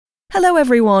Hello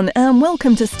everyone and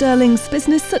welcome to Sterling's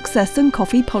Business Success and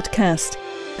Coffee podcast.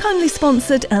 Kindly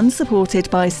sponsored and supported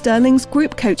by Sterling's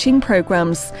group coaching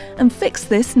programs and Fix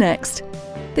This Next.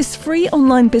 This free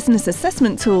online business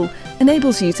assessment tool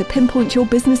enables you to pinpoint your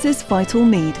business's vital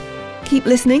need. Keep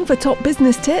listening for top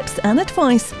business tips and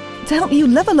advice to help you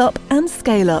level up and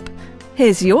scale up.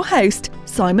 Here's your host,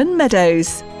 Simon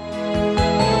Meadows.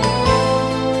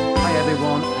 Hi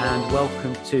everyone and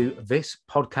welcome to this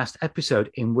podcast episode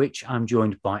in which I'm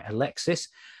joined by Alexis.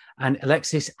 And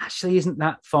Alexis actually isn't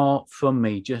that far from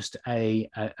me, just a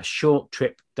short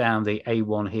trip down the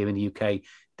A1 here in the UK,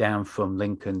 down from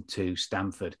Lincoln to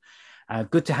Stamford.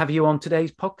 Good to have you on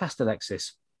today's podcast,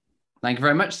 Alexis. Thank you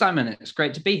very much, Simon. It's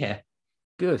great to be here.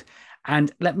 Good.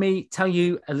 And let me tell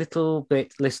you a little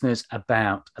bit, listeners,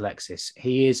 about Alexis.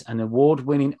 He is an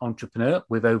award-winning entrepreneur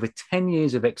with over 10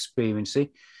 years of experience,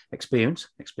 get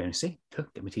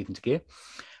my teeth into gear,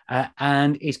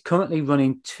 and is currently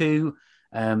running two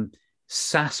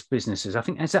SaaS businesses. I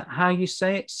think, is that how you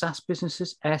say it? SaaS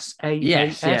businesses? S-A-A-S?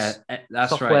 Yes, yeah,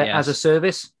 that's Software right. Yes. as a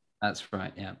service? That's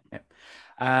right,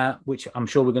 yeah. Which I'm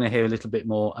sure we're going to hear a little bit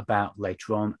more about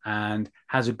later on, and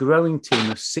has a growing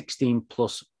team of 16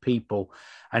 plus people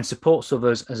and supports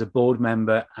others as a board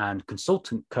member and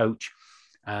consultant coach,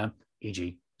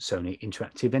 e.g. Sony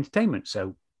Interactive Entertainment.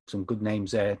 So some good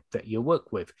names there that you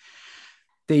work with.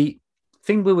 The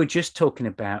thing we were just talking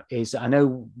about is, I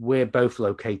know we're both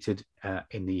located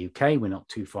in the UK, we're not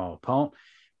too far apart,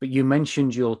 but you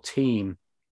mentioned your team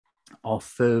are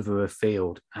further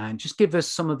afield, and just give us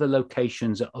some of the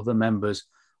locations that other members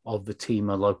of the team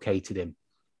are located in.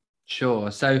 Sure.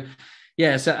 So,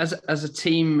 yeah, so as a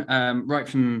team, right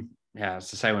from,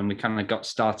 as I say, when we kind of got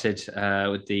started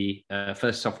with the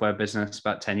first software business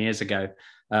about 10 years ago,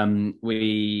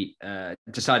 we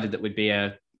decided that we'd be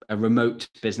a remote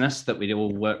business, that we'd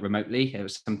all work remotely. It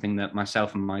was something that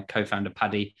myself and my co-founder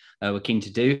Paddy were keen to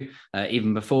do,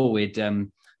 even before we'd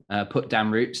put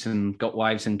down roots and got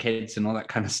wives and kids and all that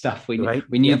kind of stuff. We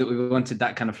knew that we wanted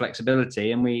that kind of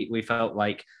flexibility, and we felt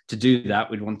like to do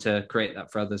that, we'd want to create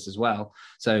that for others as well.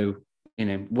 So,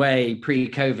 way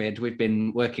pre-COVID, we've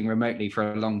been working remotely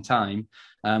for a long time.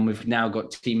 We've now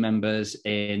got team members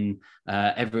in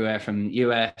everywhere from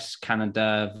US,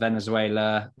 Canada,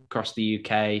 Venezuela, across the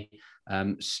UK,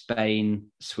 Spain,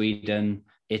 Sweden,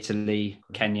 Italy,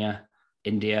 Kenya,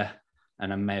 India,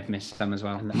 and I may have missed some as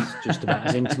well. And that's just about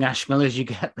as international as you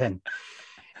get then.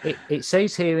 It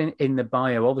says here in the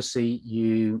bio, obviously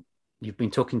you've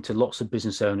been talking to lots of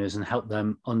business owners and help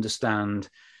them understand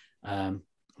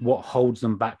what holds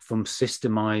them back from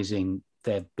systemizing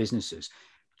their businesses.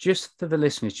 Just for the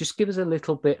listeners, just give us a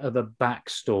little bit of a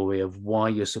backstory of why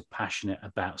you're so passionate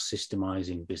about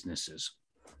systemizing businesses.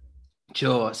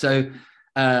 Sure. So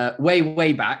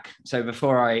way back, so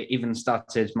before I even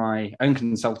started my own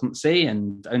consultancy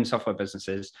and own software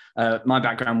businesses, my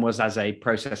background was as a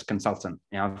process consultant.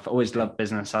 I've always loved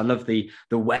business. I love the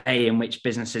way in which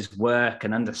businesses work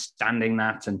and understanding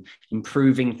that and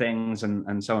improving things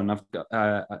and so on.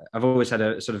 I've always had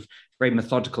a sort of very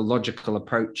methodical, logical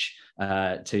approach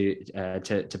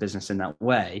to business in that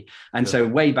way. And so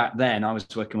way back then, I was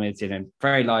working with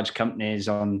very large companies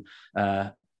on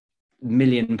 £1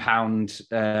 million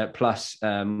plus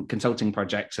consulting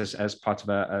projects as part of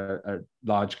a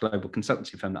large global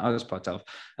consultancy firm that I was part of,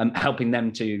 helping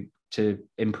them to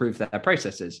improve their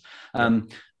processes. But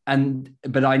I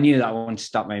knew that I wanted to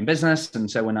start my own business.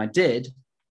 And so when I did,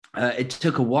 it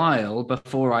took a while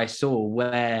before I saw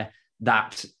where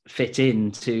that fit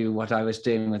into what I was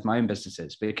doing with my own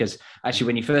businesses. Because actually,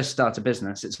 when you first start a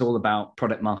business, it's all about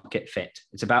product market fit.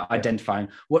 It's about identifying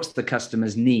what's the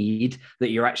customer's need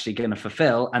that you're actually going to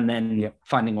fulfill, and then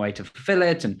finding a way to fulfill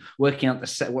it and working out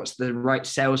what's the right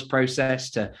sales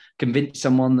process to convince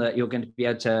someone that you're going to be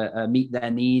able to meet their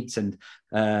needs, and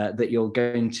that you're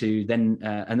going to then,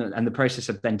 and the process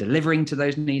of then delivering to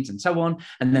those needs and so on.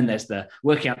 And then there's the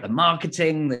working out the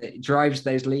marketing that drives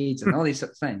those leads and all these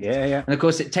sorts of things. And of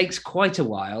course, it takes quite a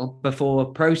while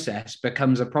before process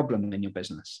becomes a problem in your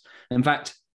business. In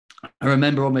fact, I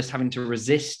remember almost having to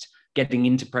resist getting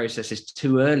into processes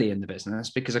too early in the business,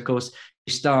 because of course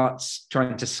you start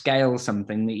trying to scale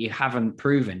something that you haven't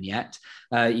proven yet.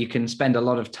 You can spend a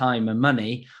lot of time and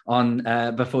money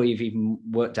on before you've even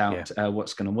worked out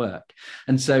what's going to work.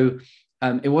 And so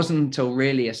it wasn't until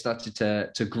really I started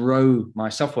to grow my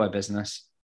software business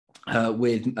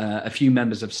with a few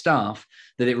members of staff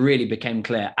that it really became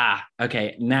clear,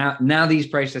 okay, now these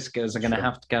process skills are going to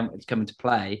have to come into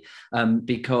play,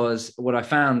 because what I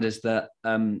found is that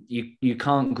you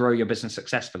can't grow your business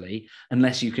successfully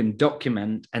unless you can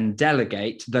document and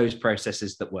delegate those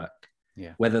processes that work.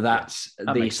 whether that's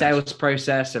that the sales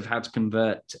process of how to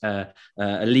convert a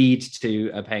lead to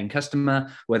a paying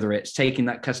customer, whether it's taking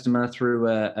that customer through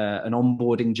an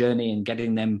onboarding journey and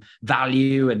getting them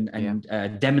value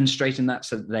and demonstrating that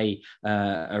so that they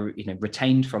are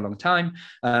retained for a long time,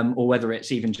 or whether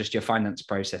it's even just your finance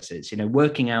processes,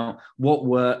 working out what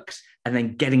works and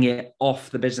then getting it off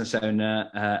the business owner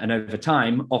and over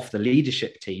time off the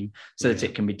leadership team so that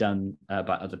it can be done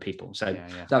by other people. So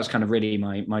that was kind of really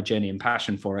my journey and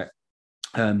passion for it.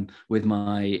 With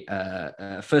my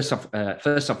first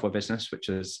software business, which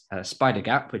was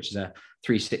SpiderGap, which is a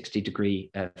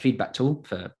 360-degree feedback tool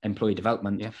for employee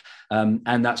development.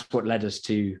 And that's what led us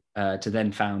to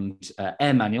then found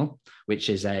Air Manual, which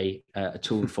is a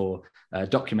tool for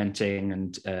documenting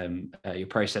and your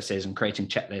processes and creating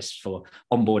checklists for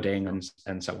onboarding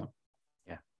and so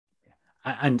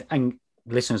on. And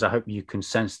listeners, I hope you can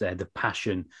sense there the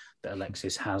passion that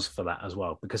Alexis has for that as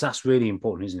well, because that's really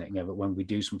important, isn't it? But when we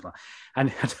do something like,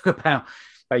 and I talk about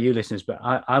you listeners, but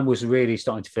I was really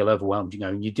starting to feel overwhelmed.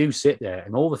 And you do sit there,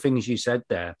 and all the things you said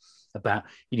there about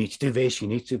you need to do this, you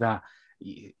need to do that.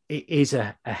 It is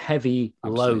a heavy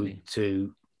load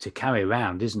to carry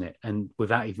around, isn't it? And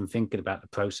without even thinking about the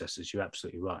processes, you're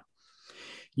absolutely right.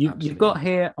 You've got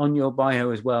here on your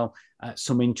bio as well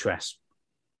some interest.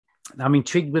 I'm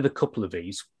intrigued with a couple of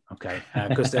these, okay?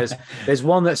 Because there's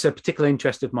one that's a particular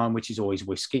interest of mine, which is always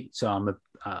whiskey. So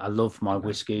I love my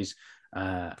whiskies,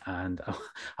 and I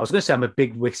was going to say I'm a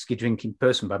big whiskey drinking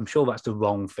person, but I'm sure that's the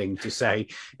wrong thing to say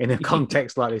in a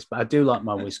context like this. But I do like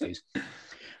my whiskies.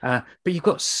 But you've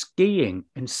got skiing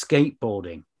and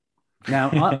skateboarding. Now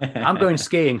I'm going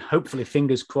skiing. Hopefully,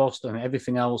 fingers crossed, and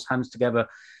everything else hands together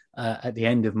at the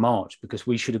end of March, because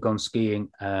we should have gone skiing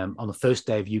on the first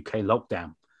day of UK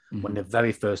lockdown. When the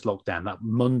very first lockdown, that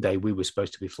Monday, we were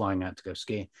supposed to be flying out to go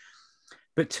skiing.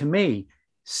 But to me,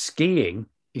 skiing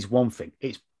is one thing.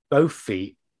 It's both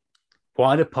feet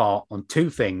wide apart on two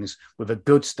things with a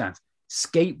good stance.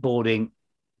 Skateboarding,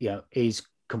 is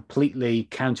completely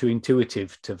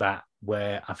counterintuitive to that,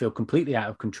 where I feel completely out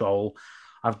of control.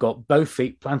 I've got both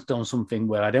feet planted on something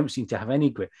where I don't seem to have any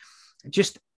grip.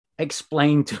 Just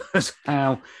explain to us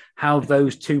how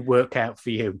those two work out for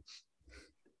you.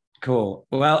 Cool.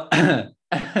 Well,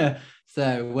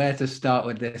 so where to start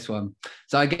with this one?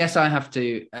 So I guess I have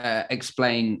to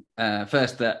explain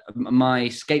first that my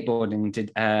skateboarding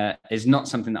is not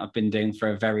something that I've been doing for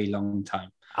a very long time.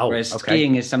 Whereas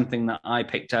skiing is something that I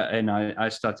picked up and I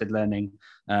started learning.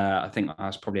 I think I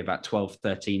was probably about 12,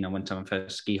 13. I went on my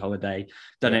first ski holiday,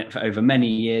 done it for over many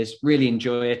years, really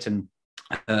enjoy it. And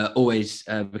always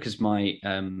because my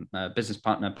business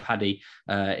partner Paddy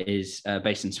is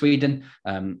based in Sweden,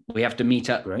 we have to meet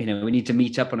up. We need to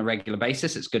meet up on a regular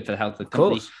basis. It's good for the health of the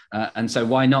company, and so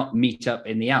why not meet up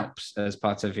in the Alps as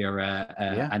part of your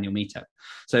annual meetup?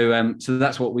 So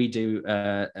that's what we do,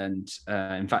 and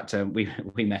in fact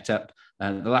we met up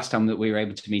the last time that we were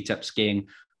able to meet up skiing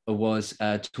was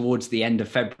towards the end of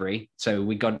February. So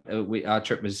our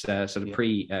trip was sort of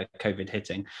pre-COVID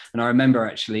hitting. And I remember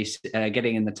actually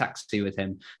getting in the taxi with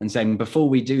him and saying, before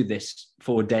we do this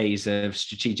 4 days of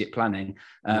strategic planning,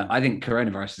 I think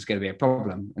coronavirus is going to be a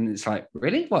problem. And it's like,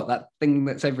 really? What, that thing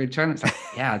that's over in China? It's like,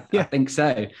 yeah, I think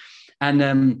so.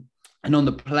 And on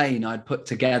the plane, I'd put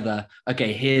together,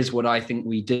 okay, here's what I think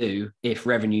we do if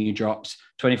revenue drops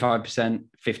 25%,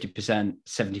 50%,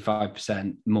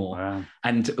 75% more. Wow.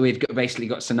 And we've basically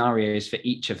got scenarios for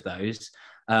each of those.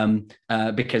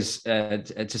 Because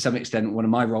to some extent, one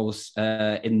of my roles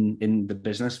in the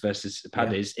business versus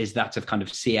Paddy's is that of kind of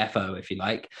CFO, if you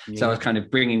like. Yeah. So I was kind of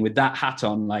bringing with that hat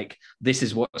on, like, this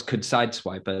is what could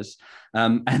sideswipe us.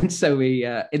 And so we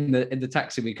in the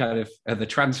taxi, we kind of the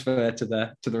transfer to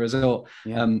the resort,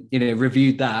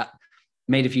 reviewed that,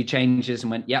 made a few changes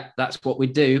and went, yep, that's what we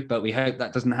do, but we hope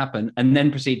that doesn't happen. And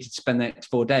then proceeded to spend the next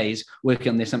 4 days working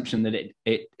on the assumption that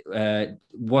it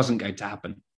wasn't going to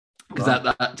happen. Because at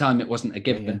that time it wasn't a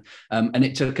given. And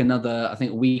it took another, I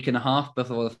think, a week and a half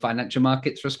before the financial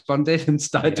markets responded and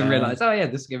started to realize,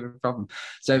 this is going to be a problem.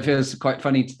 So it feels quite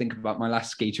funny to think about my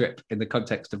last ski trip in the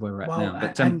context of where we're at now.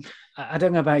 But and I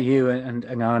don't know about you, and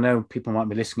I know people might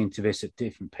be listening to this at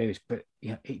different periods, but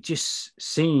it just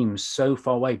seems so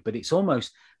far away. But it's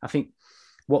almost, I think,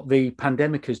 what the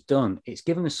pandemic has done, it's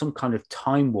given us some kind of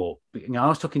time warp. I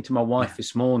was talking to my wife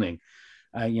this morning.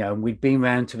 We'd been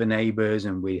round to the neighbours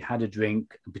and we had a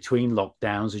drink between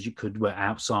lockdowns, as you could, we're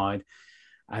outside,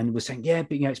 and we're saying, but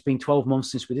it's been 12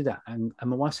 months since we did that. And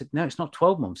my wife said, no, it's not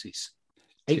 12 months, it's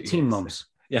 18 months.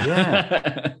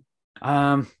 Yeah.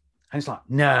 And it's like,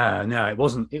 no, it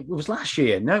wasn't. It was last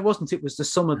year. No, it wasn't. It was the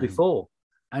summer before.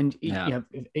 and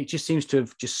it just seems to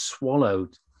have just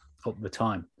swallowed up the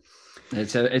time.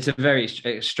 It's a very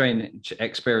strange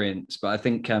experience, but I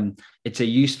think it's a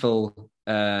useful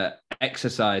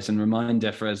exercise and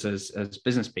reminder for us as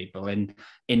business people.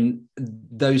 In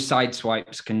those side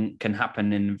swipes can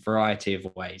happen in a variety of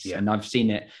ways, and I've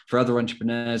seen it for other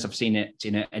entrepreneurs. I've seen it,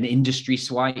 an industry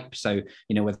swipe. So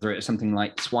whether it's something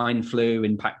like swine flu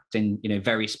impacting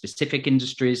very specific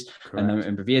industries a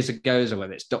number of years ago, or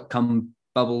whether it's .com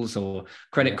bubbles or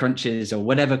credit crunches or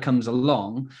whatever comes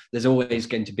along, there's always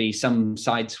going to be some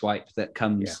side swipe that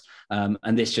comes,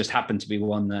 and this just happened to be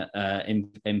one that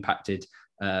impacted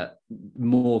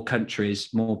more countries,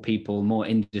 more people, more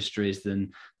industries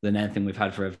than anything we've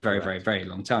had for a very, very, very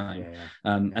long time.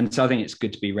 And so I think it's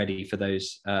good to be ready for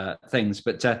those things.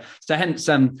 But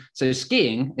so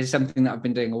skiing is something that I've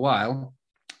been doing a while.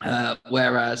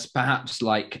 Whereas perhaps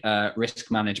like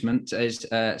risk management is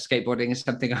skateboarding is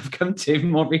something I've come to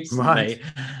more recently.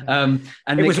 And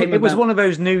it was one of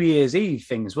those New Year's Eve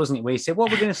things, wasn't it? Where you said,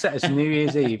 "What we're going to set as New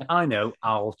Year's Eve." I know,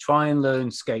 I'll try and learn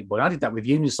skateboard. I did that with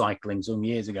unicycling some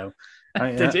years ago.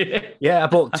 Did you? Yeah, I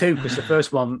bought two because the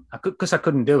first one, because I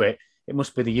couldn't do it. It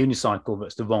must be the unicycle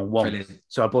that's the wrong one. Brilliant.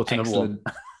 So I bought another one.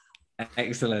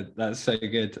 Excellent. That's so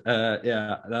good.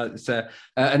 That's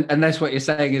and that's what you're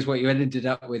saying is what you ended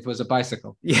up with was a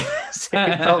bicycle. Yes,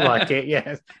 it felt like it.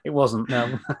 Yes, it wasn't.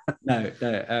 No. No.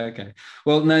 Okay.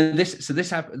 Well, no.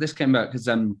 This came about because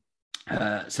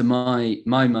so my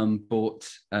mum bought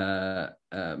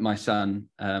my son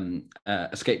a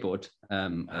skateboard,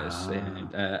 and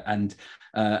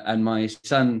my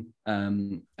son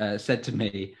said to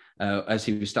me as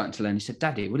he was starting to learn, he said,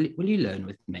 "Daddy, will you learn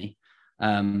with me?"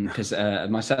 Because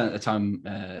my son at the time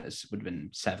would have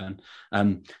been 7,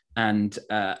 and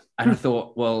I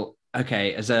thought, well,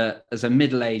 okay, as a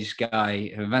middle-aged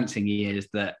guy of advancing years,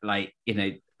 that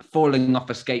falling off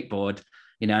a skateboard,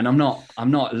 and I'm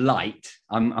not light,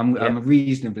 I'm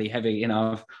reasonably heavy,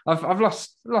 I've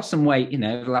lost some weight,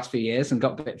 over the last few years and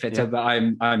got a bit fitter, but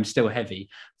I'm still heavy.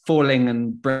 Falling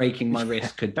and breaking my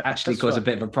wrist could actually cause a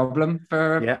bit of a problem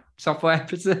for software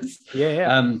business.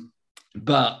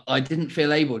 But I didn't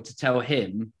feel able to tell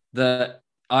him that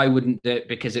I wouldn't do it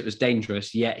because it was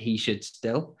dangerous, yet he should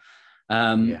still.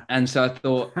 And so I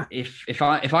thought, if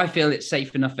I feel it's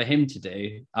safe enough for him to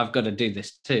do, I've got to do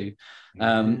this too.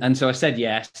 And so I said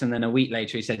yes. And then a week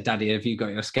later, he said, "Daddy, have you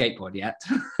got your skateboard yet?"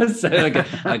 So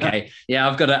okay,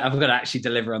 I've got to actually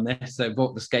deliver on this. So I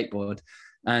bought the skateboard,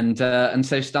 and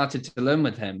so started to learn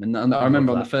with him. And I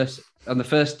remember on the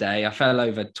first day, I fell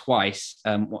over twice,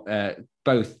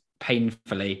 both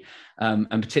painfully, and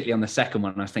particularly on the second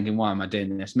one, I was thinking, why am I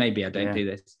doing this? Maybe I don't do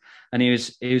this. And he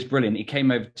was brilliant. He came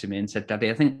over to me and said,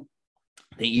 "Daddy, I think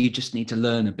that you just need to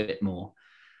learn a bit more."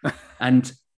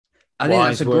 And I think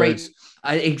that's a great,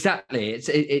 exactly.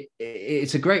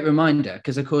 It's a great reminder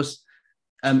because, of course,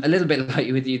 a little bit like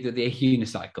you with the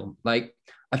unicycle. Like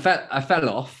I fell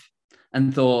off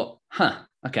and thought,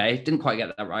 okay, didn't quite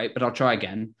get that right, but I'll try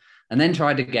again. And then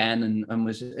tried again and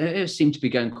it seemed to be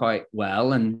going quite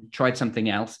well, and tried something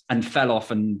else and fell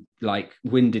off and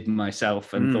winded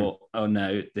myself and thought, oh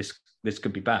no, this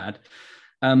could be bad.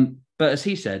 But as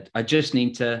he said, I just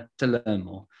need to learn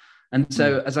more. And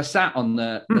so as I sat on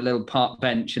the little park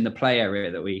bench in the play area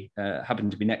that we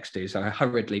happened to be next to, so I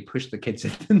hurriedly pushed the kids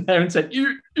in there and said,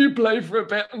 you play for a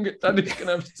bit, and Daddy's going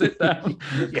to have to sit down.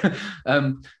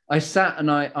 I sat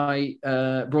and I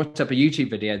brought up a YouTube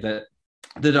video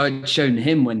that I'd shown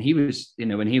him when he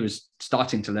was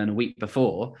starting to learn a week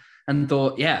before, and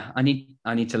thought, I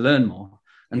need to learn more.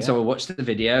 And so I watched the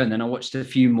video, and then I watched a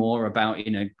few more about,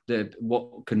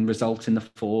 what can result in the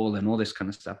fall and all this kind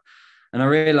of stuff. And I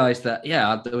realized that,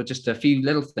 there were just a few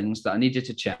little things that I needed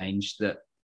to change that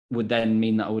would then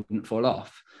mean that I wouldn't fall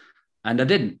off. And I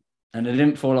didn't. And I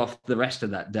didn't fall off the rest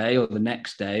of that day or the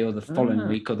next day or the following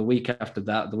week or the week after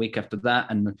that, the week after that.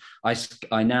 And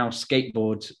I now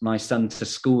skateboard my son to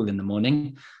school in the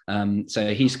morning.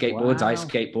 So he skateboards, I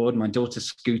skateboard, my daughter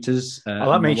scooters.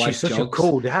 That makes you such a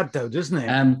cool dad though, doesn't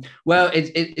it? Well,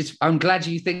 it's I'm glad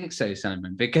you think so,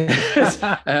 Simon, because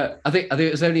I think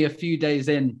it was only a few days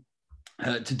in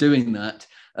to doing that,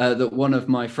 that one of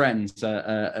my friends,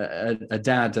 a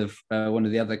dad of one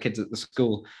of the other kids at the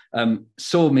school,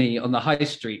 saw me on the high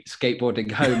street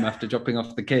skateboarding home after dropping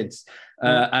off the kids,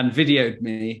 and videoed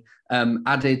me,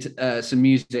 added some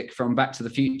music from Back to the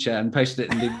Future and posted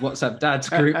it in the WhatsApp Dads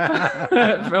group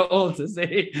for all to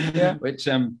see, which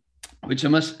I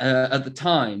must, at the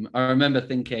time, I remember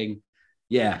thinking,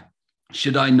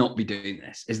 should I not be doing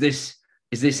this? Is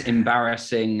this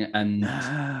embarrassing and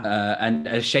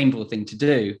a shameful thing to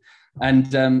do?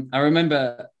 And I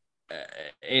remember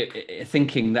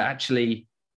thinking that actually,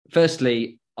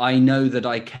 firstly, I know that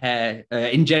I care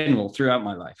in general throughout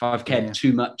my life. I've cared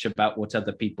too much about what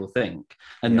other people think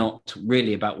and not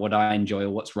really about what I enjoy or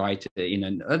what's right.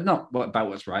 Not about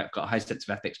what's right. I've got a high sense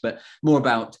of ethics, but more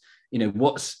about,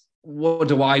 what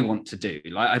do I want to do?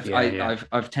 Like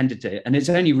I've tended to, and it's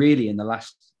only really in the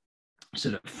last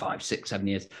sort of 5, 6, 7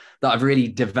 years that I've really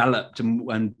developed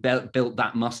and built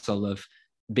that muscle of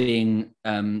being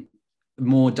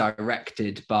more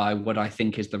directed by what I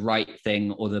think is the right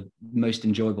thing or the most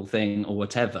enjoyable thing or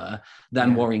whatever,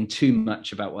 than worrying too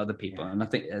much about what other people. And I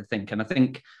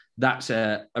think that's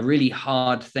a really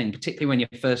hard thing, particularly when you're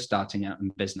first starting out in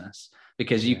business,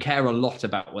 because you care a lot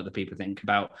about what the people think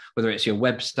about, whether it's your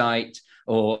website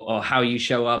or how you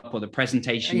show up or the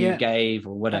presentation you gave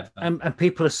or whatever. And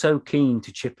people are so keen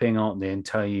to chip in, aren't they, and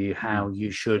tell you how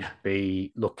you should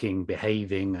be looking,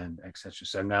 behaving, and etc.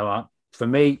 So no, for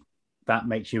me, that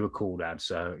makes you a cool dad.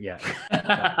 So yeah,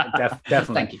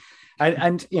 definitely. Thank you.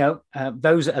 And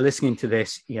those that are listening to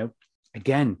this,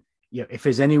 again, if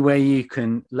there's any way you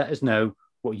can let us know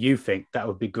what you think, that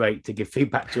would be great to give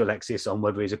feedback to Alexius on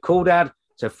whether he's a cool dad.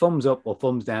 So thumbs up or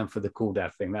thumbs down for the cool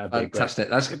dad thing. That would be fantastic.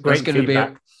 Great.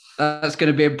 That's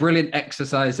going to be a brilliant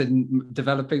exercise in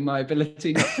developing my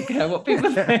ability not to care what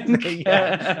people think.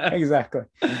 Yeah, exactly.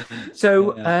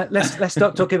 So let's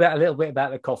start talking about a little bit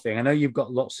about the coffee. I know you've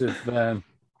got lots of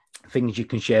things you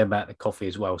can share about the coffee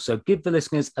as well. So give the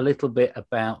listeners a little bit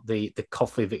about the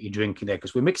coffee that you're drinking there,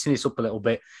 because we're mixing this up a little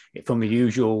bit from the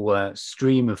usual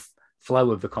stream of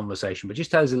flow of the conversation. But just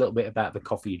tell us a little bit about the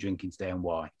coffee you're drinking today and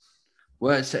why.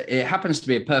 Well, it happens to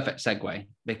be a perfect segue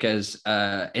because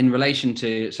in relation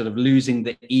to sort of losing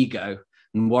the ego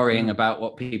and worrying about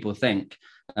what people think,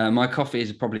 my coffee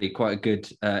is probably quite a good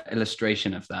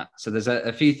illustration of that. So there's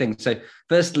a few things. So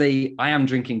firstly, I am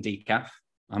drinking decaf.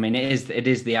 I mean, it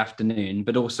is the afternoon,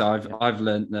 but also I've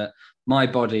learned that my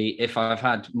body, if I've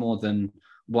had more than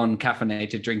one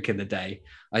caffeinated drink in the day,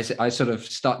 I sort of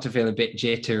start to feel a bit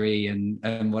jittery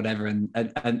and whatever,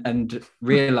 and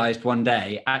realized one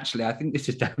day, actually, I think this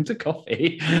is down to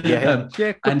coffee. And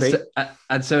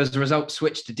so as a result,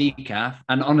 switched to decaf.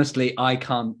 And honestly, I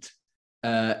can't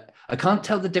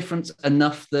tell the difference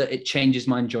enough that it changes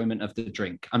my enjoyment of the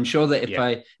drink. I'm sure that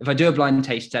if I do a blind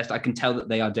taste test, I can tell that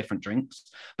they are different drinks,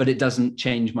 but it doesn't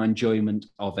change my enjoyment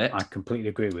of it. I completely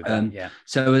agree with that.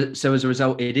 So as a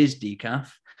result, it is decaf.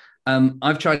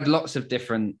 I've tried lots of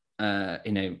different,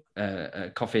 coffees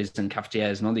and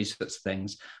cafetières and all these sorts of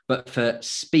things, but for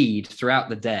speed throughout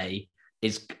the day,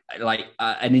 is like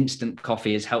an instant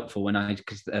coffee is helpful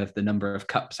because of the number of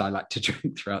cups I like to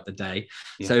drink throughout the day.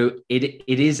 Yeah. So it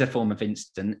is a form of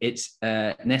instant. It's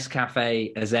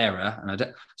Nescafe Azera,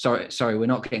 and sorry, we're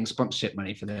not getting sponsorship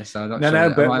money for this. So but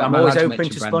I'm always open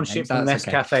to sponsorship from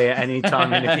Nescafe at any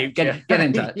time in the future. get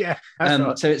in touch.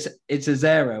 Right. So it's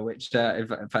Azera, which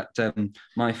in fact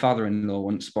my father-in-law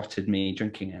once spotted me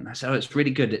drinking it, and I said, "Oh, it's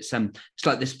really good. It's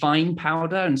like this fine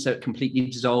powder, and so it completely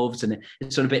dissolves, and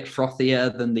it's sort of a bit frothy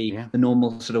than the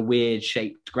normal sort of weird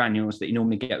shaped granules that you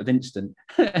normally get with instant."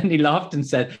 And he laughed and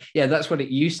said, "Yeah, that's what it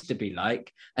used to be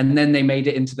like, and then they made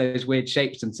it into those weird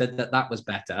shapes and said that was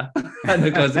better." And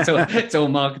of course it's all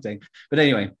marketing. But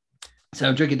anyway, so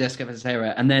I'm drinking Nescafe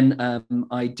Azera, and then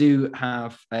I do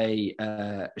have a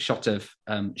shot of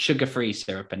sugar-free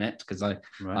syrup in it, because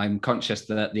I'm conscious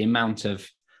that the amount of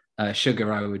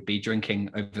sugar I would be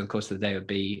drinking over the course of the day would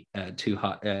be too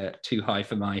high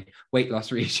for my weight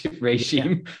loss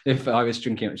regime if I was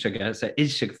drinking it with sugar. So it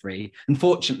is sugar-free.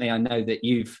 Unfortunately, I know that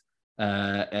you're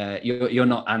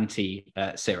not anti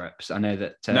syrups. I know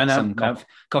that some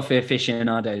coffee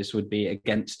aficionados would be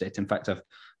against it. In fact, I've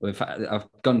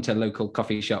gone to local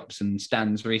coffee shops and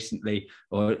stands recently,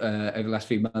 or over the last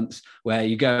few months, where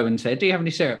you go and say, "Do you have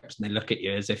any syrups?" And they look at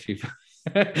you as if you've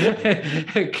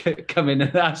come in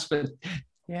and ask for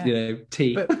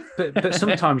tea. But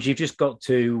sometimes you've just got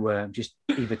to just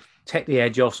either take the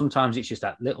edge off. Sometimes it's just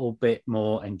that little bit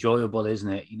more enjoyable,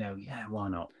 isn't it? Why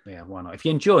not? Why not? If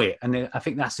you enjoy it, and I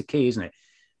think that's the key, isn't it?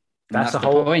 That's the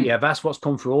whole point. That's what's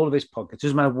come through all of this podcast. It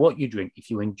doesn't matter what you drink. If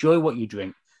you enjoy what you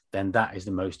drink, then that is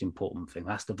the most important thing.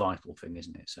 That's the vital thing,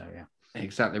 isn't it? So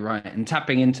exactly right. And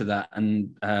tapping into that,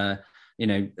 and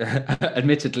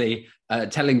admittedly,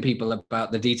 telling people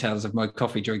about the details of my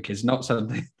coffee drink is not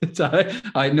something that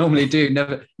I normally do.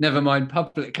 Never mind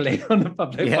publicly on a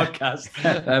public podcast.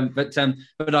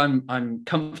 But I'm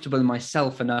comfortable in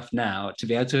myself enough now to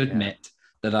be able to admit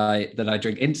that I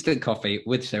drink instant coffee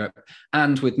with syrup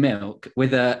and with milk,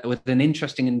 with an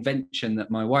interesting invention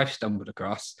that my wife stumbled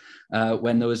across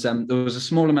when there was a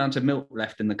small amount of milk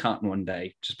left in the carton one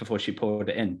day just before she poured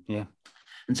it in.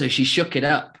 And so she shook it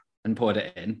up and poured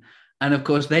it in. And of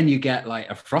course, then you get like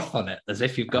a froth on it, as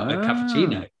if you've got a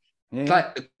cappuccino. Yeah. It's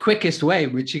like the quickest way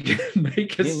in which you can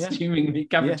make a steaming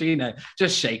cappuccino.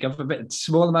 Just shake up a bit,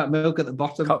 small amount of milk at the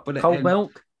bottom. Put it cold in.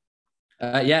 Milk?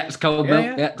 It's cold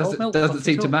milk. Yeah, doesn't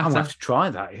seem to matter. I'll have to try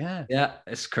that. Yeah. Yeah,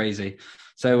 it's crazy.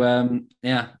 So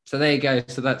so there you go.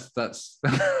 So that's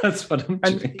what I'm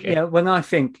drinking. Yeah, when I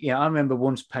think, I remember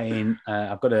once paying.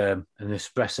 I've got an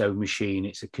espresso machine.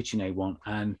 It's a KitchenAid one,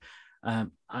 and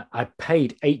I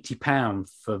paid £80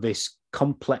 for this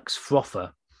complex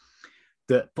frother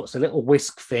that puts a little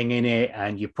whisk thing in it,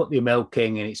 and you put the milk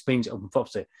in, and it spins it up and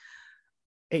froths it.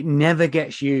 It never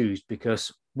gets used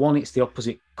because, one, it's the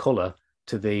opposite colour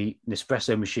to the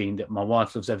Nespresso machine that my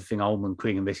wife loves everything almond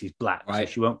cream, and this is black, right.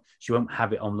 So she won't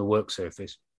have it on the work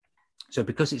surface. So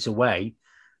because it's away,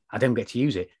 I don't get to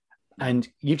use it. And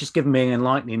you've just given me an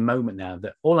enlightening moment now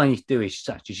that all I need to do is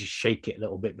actually just shake it a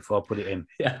little bit before I put it in.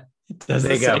 Yeah, it does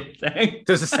there you go.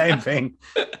 Does the same thing.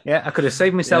 Yeah, I could have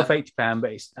saved myself £80,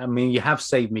 but you have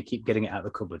saved me keep getting it out of the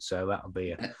cupboard, so that'll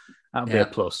be a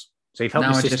plus. So you've helped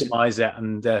me systemize it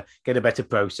and get a better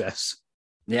process.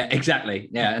 Yeah, exactly.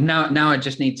 Yeah, and now I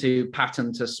just need to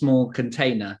patent a small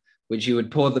container which you would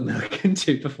pour the milk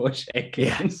into before shaking.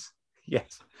 Yes. Yeah.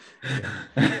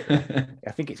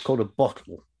 I think it's called a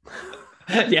bottle.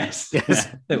 Yes.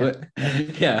 But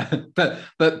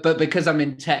because I'm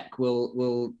in tech,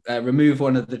 we'll remove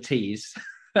one of the T's.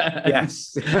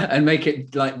 And make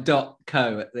it like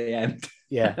 .co at the end.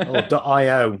 Yeah, or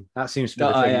 .io. That seems to be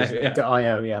the thing.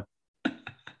 .io, yeah.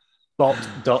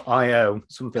 Bot.io,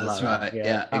 something that's like right. that.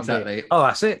 Yeah, exactly. Oh,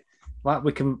 that's it. Right,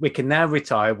 we can now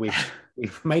retire.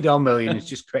 We've made our millions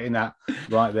just creating that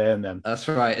right there and then. That's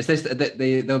right. Is this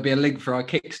there'll be a link for our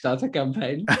Kickstarter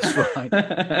campaign? That's right.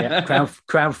 Yeah,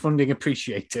 crowdfunding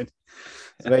appreciated.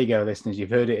 So there you go, listeners. You've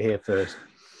heard it here first.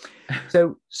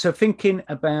 So thinking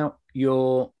about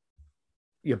your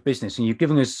business, and you've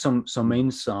given us some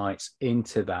insights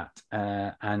into that,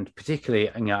 and particularly,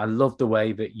 I love the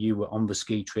way that you were on the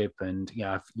ski trip, and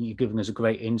you've given us a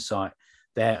great insight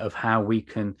there of how we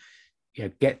can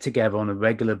get together on a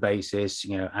regular basis,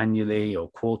 annually or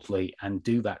quarterly, and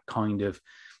do that kind of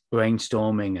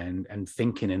brainstorming and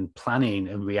thinking and planning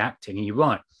and reacting. And you're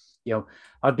right,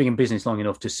 I've been in business long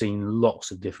enough to see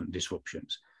lots of different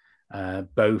disruptions.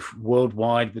 Both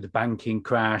worldwide with the banking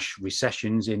crash,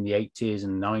 recessions in the 80s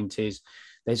and 90s.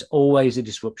 There's always a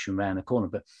disruption around the corner.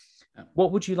 But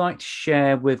what would you like to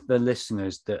share with the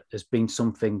listeners that has been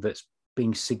something that's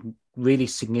been really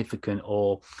significant,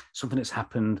 or something that's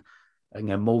happened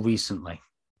more recently?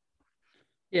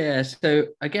 Yeah, so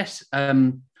I guess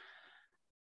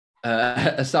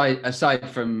aside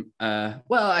from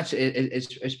actually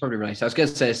it's probably related. I was going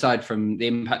to say aside from the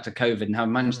impact of COVID and how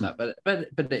we manage that, but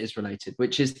it is related,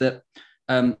 which is that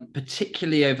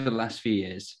particularly over the last few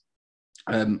years,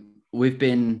 we've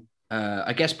been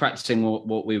I guess practicing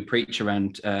what we preach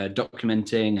around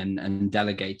documenting and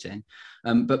delegating,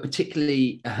 but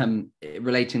particularly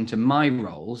relating to my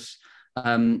roles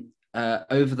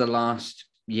over the last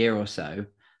year or so.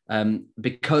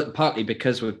 Partly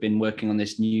because we've been working on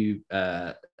this new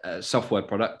software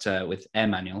product with Air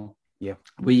Manual,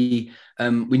 we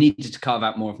needed to carve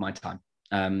out more of my time,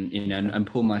 and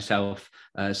pull myself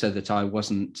so that I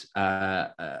wasn't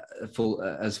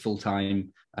full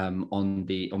time on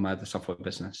my other software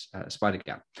business,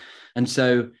 SpiderGap, and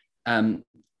so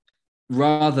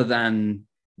rather than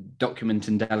document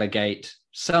and delegate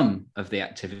some of the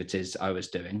activities I was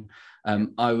doing,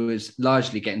 I was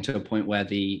largely getting to a point where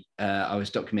I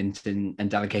was documenting and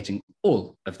delegating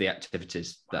all of the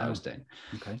activities that I was doing.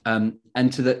 Okay.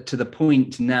 And to the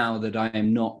point now that I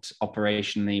am not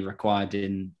operationally required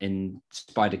in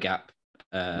SpiderGap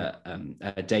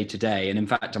day to day. And in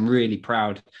fact, I'm really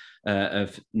proud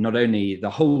of not only the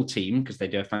whole team, because they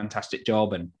do a fantastic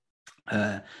job, and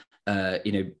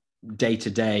day to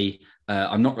day,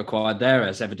 I'm not required there,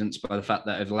 as evidenced by the fact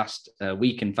that over the last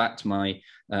week, in fact,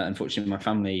 unfortunately, my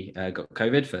family got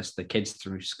COVID, first the kids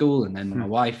through school, and then my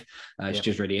wife, she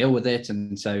was really ill with it.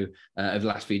 And so over the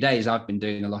last few days, I've been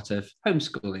doing a lot of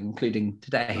homeschooling, including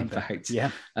today, in fact.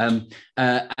 Yeah.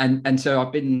 And so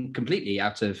I've been completely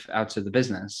out of the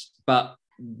business, but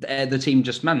the team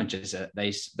just manages it.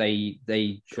 They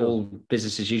sure. All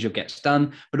business as usual gets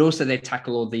done, but also they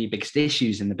tackle all the biggest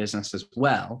issues in the business as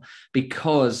well,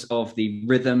 because of the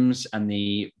rhythms and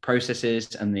the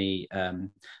processes and the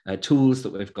tools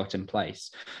that we've got in place.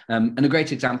 And a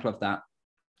great example of that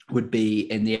would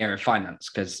be in the area of finance,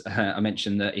 because I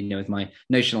mentioned that, with my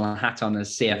notional hat on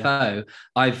as CFO,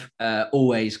 I've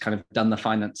always kind of done the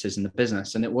finances in the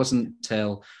business. And it wasn't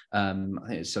till I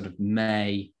think it was sort of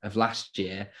May of last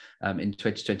year, in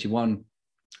 2021,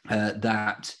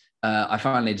 that I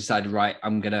finally decided, right,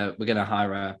 we're gonna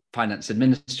hire a finance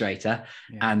administrator,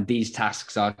 and these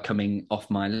tasks are coming off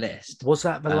my list. Was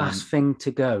that the last thing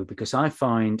to go? Because I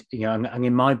find, and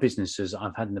in my businesses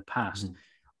I've had in the past,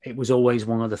 it was always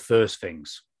one of the first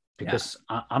things, because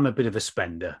I'm a bit of a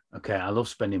spender. Okay, I love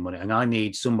spending money, and I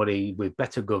need somebody with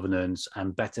better governance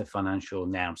and better financial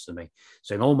nous than me.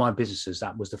 So in all my businesses,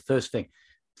 that was the first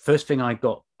thing I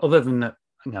got. Other than that,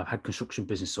 I've had construction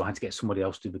business, so I had to get somebody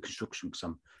else to do the construction because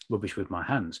I'm rubbish with my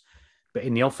hands. But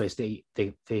in the office, the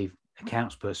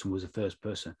accounts person was the first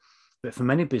person. But for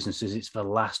many businesses, it's the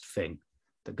last thing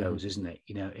that goes, isn't it?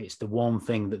 It's the one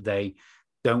thing that they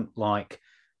don't like.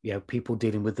 People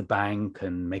dealing with the bank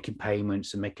and making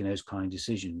payments and making those kind of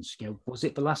decisions. Was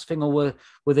it the last thing, or were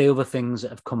there other things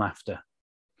that have come after?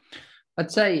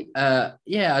 I'd say,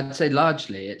 I'd say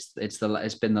largely it's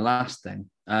been the last thing.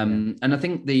 And I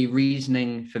think the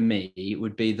reasoning for me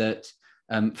would be that,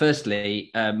 firstly,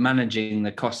 managing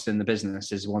the costs in the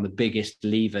business is one of the biggest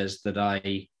levers that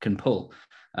I can pull.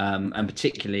 And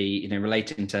particularly,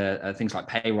 relating to things like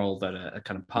payroll that are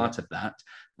kind of part of that,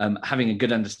 having a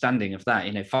good understanding of that,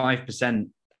 5%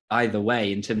 either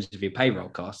way in terms of your payroll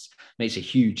costs makes a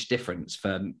huge difference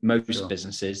for most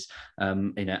businesses,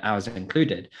 ours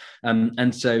included.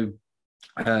 And so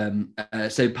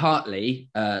partly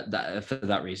that for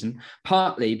that reason,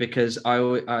 partly because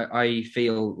I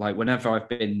feel like whenever I've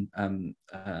been in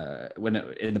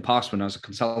the past, when I was a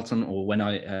consultant, or when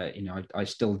I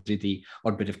still do the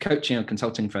odd bit of coaching or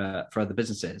consulting for other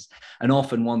businesses, and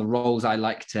often one of the roles I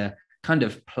like to kind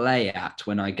of play at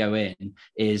when I go in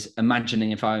is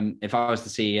imagining if I was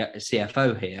the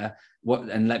CFO here,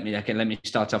 let me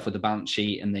start off with the balance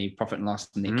sheet and the profit and loss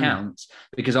and the accounts,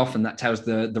 because often that tells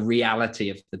the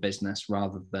reality of the business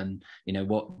rather than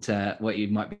what you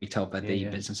might be told by the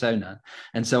business owner.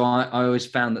 And so I always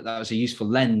found that was a useful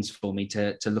lens for me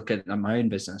to look at my own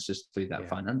business just through that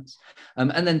finance.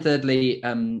 And then thirdly,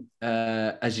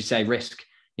 as you say, risk.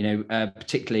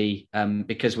 Particularly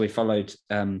because we followed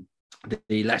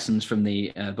the lessons from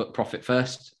the book Profit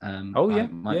First, by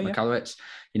Mike Michalowicz.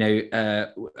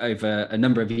 Over a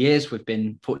number of years, we've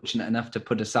been fortunate enough to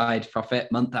put aside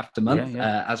profit month after month,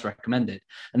 as recommended,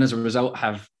 and as a result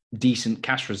have decent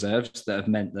cash reserves that have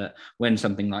meant that when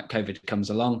something like COVID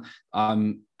comes along,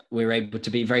 we're able to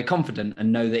be very confident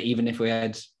and know that even if we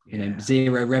had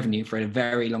zero revenue for a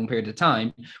very long period of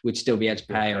time, we'd still be able to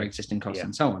pay our existing costs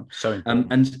and so on. So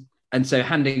and so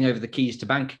handing over the keys to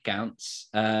bank accounts,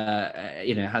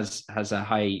 has a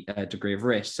high degree of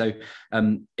risk. So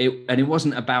it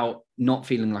wasn't about not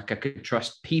feeling like I could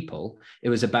trust people. It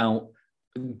was about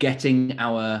getting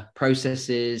our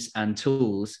processes and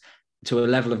tools to a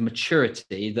level of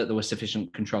maturity that there were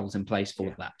sufficient controls in place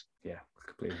for that. Yeah,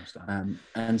 completely understand.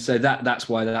 And so that's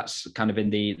why that's kind of in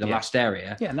the last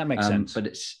area. Yeah, and that makes sense. But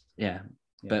it's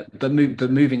but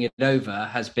moving it over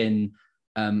has been.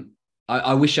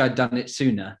 I wish I'd done it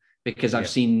sooner, because I've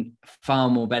seen far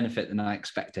more benefit than I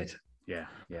expected. Yeah,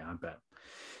 I bet.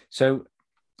 So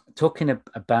talking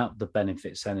about the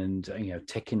benefits and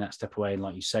taking that step away, and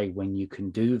like you say, when you can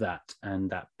do that and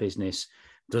that business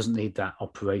doesn't need that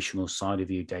operational side of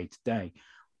you day to day,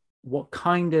 what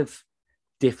kind of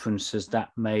difference has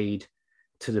that made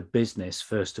to the business,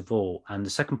 first of all? And the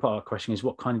second part of the question is,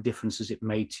 what kind of difference has it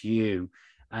made to you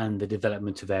and the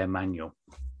development of Air Manual?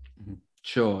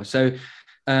 Sure. So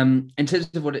in terms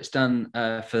of what it's done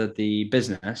for the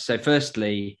business, so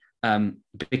firstly,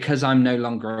 because I'm no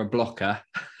longer a blocker,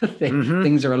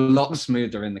 things are a lot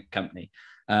smoother in the company.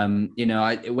 When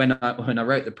I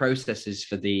wrote the processes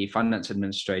for the finance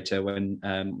administrator,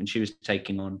 when she was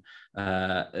taking on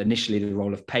initially the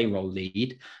role of payroll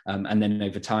lead, and then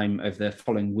over time, over the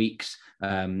following weeks,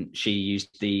 she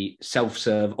used the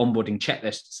self-serve onboarding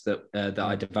checklists that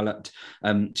I developed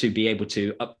to be able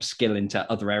to upskill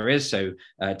into other areas. So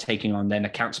taking on then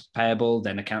accounts payable,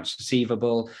 then accounts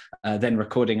receivable, then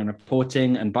recording and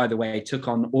reporting. And by the way, I took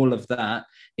on all of that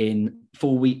in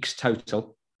 4 weeks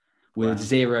total, with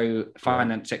zero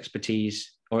finance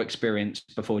expertise or experience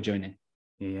before joining.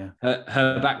 Yeah,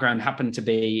 her background happened to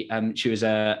be she was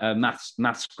a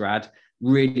maths grad,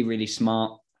 really, really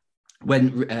smart,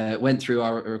 went through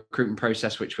our recruitment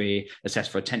process, which we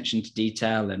assessed for attention to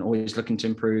detail and always looking to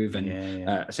improve, and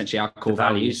essentially our core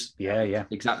values.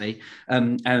 Exactly.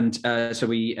 So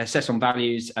we assess on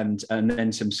values and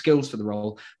then some skills for the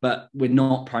role, but we're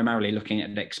not primarily looking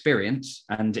at experience.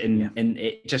 And in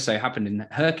it just so happened in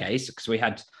her case, because we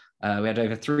had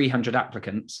over 300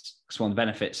 applicants. It's one of the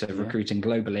benefits of recruiting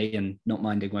globally and not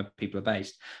minding where people are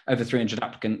based. Over 300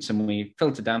 applicants, and we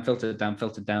filtered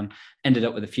down, ended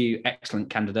up with a few excellent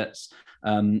candidates.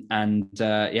 And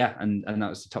that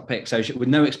was the top pick. So with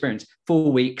no experience,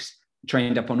 4 weeks,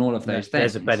 trained up on all of those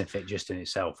things. There's a benefit just in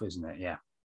itself, isn't it? Yeah.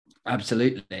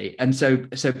 Absolutely. And so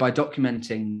by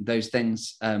documenting those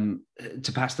things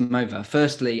to pass them over,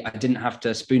 firstly, I didn't have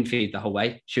to spoon feed the whole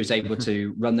way. She was able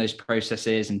to run those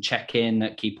processes and check in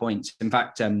at key points. In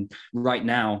fact, right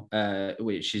now,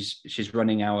 she's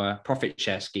running our profit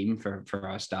share scheme for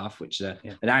our staff, which is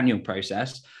an annual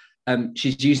process.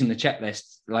 She's using the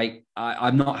checklist. Like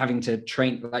I'm not having to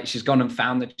train. Like she's gone and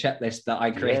found the checklist that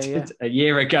I created a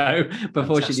year ago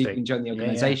before she'd even joined the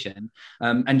organization.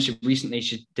 And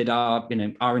she did our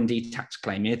R&D tax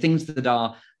claim. Things that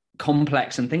are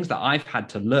complex and things that I've had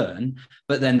to learn.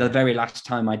 But then the very last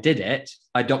time I did it,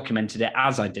 I documented it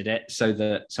as I did it, so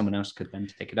that someone else could then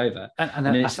take it over.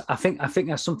 And I think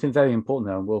that's something very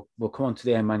important. Though we'll come on to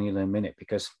the Air Manual in a minute,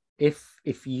 because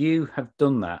if you have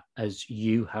done that as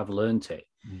you have learned it,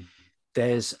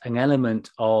 there's an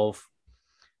element of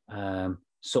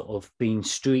sort of being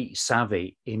street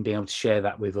savvy in being able to share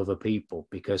that with other people,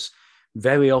 because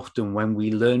very often when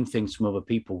we learn things from other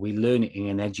people, we learn it in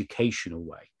an educational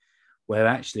way, where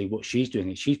actually what she's doing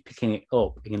is she's picking it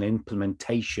up in an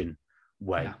implementation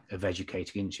way of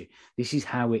educating, isn't she? This is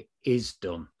how it is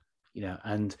done,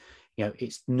 and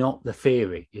it's not the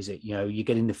theory, is it? You're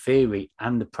getting the theory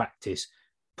and the practice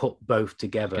put both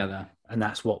together. And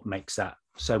that's what makes that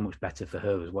so much better for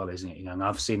her as well, isn't it? And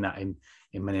I've seen that in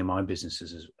many of my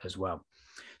businesses as well.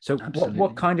 So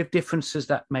what kind of difference has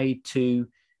that made to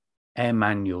Air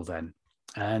Manual then?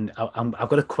 And I've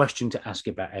got a question to ask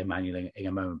you about Air Manual in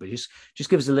a moment, but just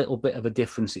give us a little bit of a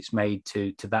difference it's made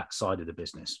to that side of the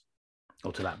business,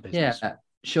 or to that business. Yeah,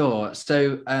 sure.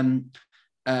 So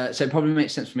it probably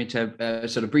makes sense for me to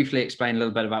sort of briefly explain a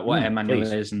little bit about what Air Manual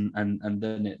is, and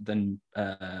then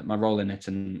my role in it,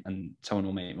 and so on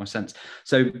will make more sense.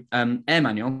 So Air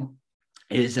Manual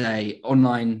is a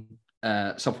online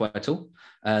software tool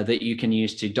that you can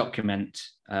use to document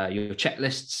your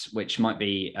checklists, which might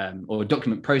be, or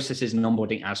document processes and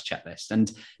onboarding as checklists,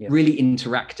 and really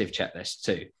interactive checklists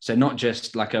too. So not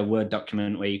just like a Word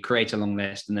document where you create a long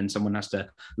list and then someone has to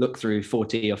look through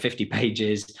 40 or 50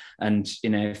 pages. And,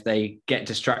 if they get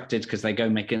distracted because they go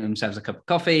making themselves a cup of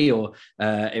coffee, or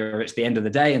it's the end of the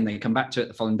day and they come back to it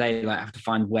the following day, like have to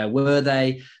find where were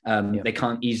they. They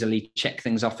can't easily check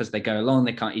things off as they go along.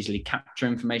 They can't easily capture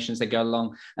information as they go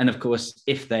along. And of course,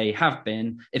 if at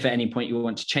any point you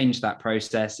want to change that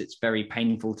process, it's very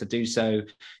painful to do so.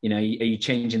 Are you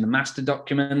changing the master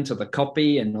document or the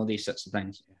copy and all these sorts of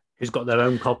things? Who's got their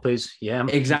own copies? Yeah,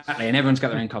 exactly. And everyone's got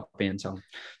their own copy and so on.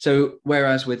 So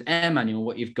whereas with Air Manual,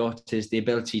 what you've got is the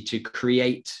ability to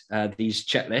create these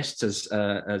checklists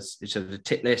as sort of a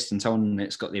tick list and so on. And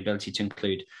it's got the ability to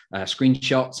include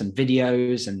screenshots and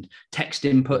videos and text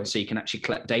input, so you can actually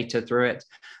collect data through it.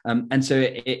 And so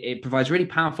it provides really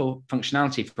powerful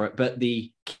functionality for it. But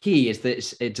the key is that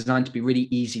it's designed to be really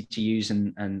easy to use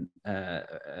and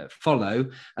follow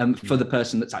for the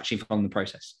person that's actually following the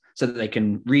process, so that they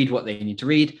can read what they need to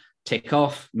read, tick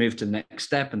off, move to the next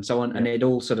step, and so on. And it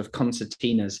all sort of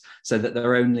concertinas, so that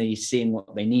they're only seeing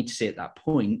what they need to see at that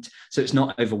point. So it's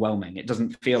not overwhelming. It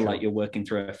doesn't feel like you're working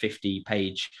through a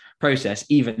 50-page process,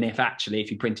 even if actually, if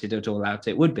you printed it all out,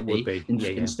 it would be.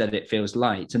 Instead, it feels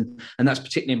light. And that's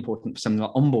particularly important for something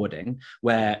like onboarding,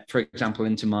 where, for example,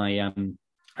 into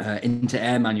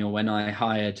Air Manual, when I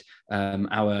hired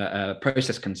our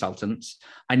process consultants,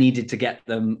 I needed to get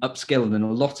them upskilled in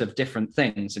a lot of different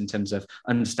things in terms of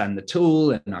understand the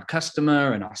tool and our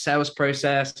customer and our sales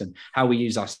process and how we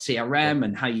use our CRM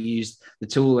and how you use the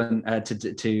tool and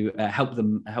to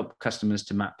help customers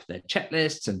to map their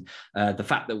checklists, and the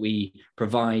fact that we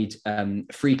provide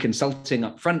free consulting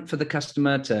up front for the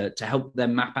customer to help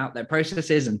them map out their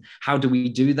processes, and how do we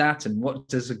do that, and what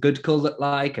does a good call look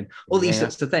like, and all these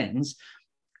sorts of things.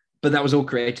 But that was all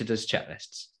created as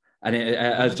checklists, and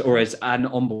as an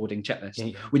onboarding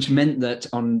checklist, which meant that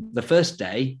on the first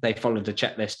day they followed a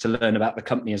checklist to learn about the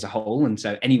company as a whole. And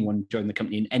so anyone joining the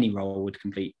company in any role would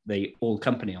complete the all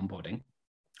company onboarding.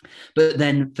 But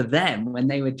then for them, when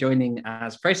they were joining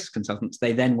as process consultants,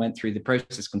 they then went through the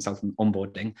process consultant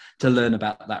onboarding to learn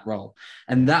about that role.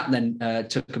 And that then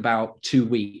took about 2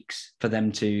 weeks for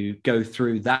them to go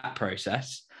through that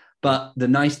process. But the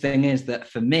nice thing is that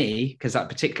for me, because that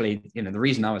particularly, the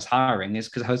reason I was hiring is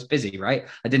because I was busy, right?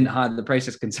 I didn't hire the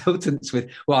process consultants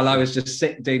while I was just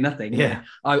sitting doing nothing. Yeah.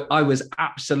 I was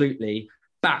absolutely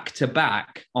back to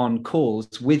back on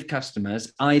calls with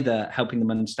customers, either helping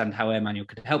them understand how Air Manual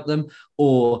could help them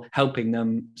or helping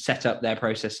them set up their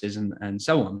processes and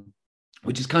so on,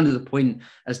 which is kind of the point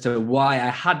as to why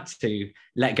I had to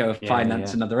let go of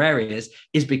finance and other areas,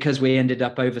 is because we ended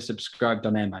up oversubscribed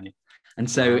on Air Manual. And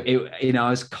so I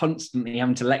was constantly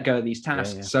having to let go of these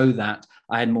tasks so that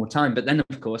I had more time. But then,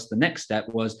 of course, the next step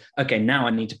was, okay, now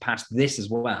I need to pass this as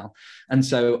well. And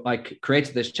so I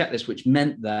created this checklist, which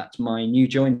meant that my new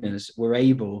joiners were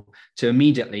able to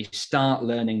immediately start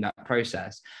learning that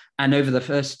process. And over the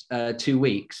first 2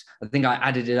 weeks, I think I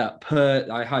added it up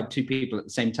I hired 2 people at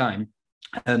the same time.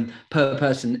 Per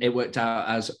person, it worked out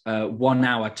as 1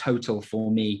 hour total for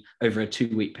me over a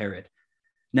 2-week period.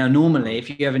 Now, normally, if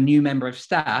you have a new member of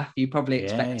staff, you probably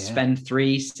expect to spend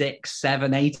 3, 6,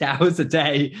 7, 8 hours a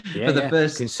day for the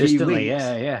first few weeks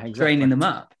exactly. training them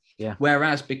up. Yeah.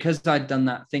 Whereas because I'd done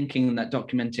that thinking and that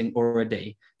documenting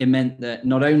already, it meant that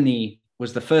not only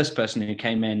was the first person who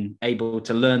came in able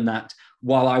to learn that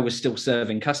while I was still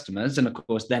serving customers. And of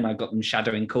course, then I got them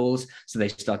shadowing calls. So they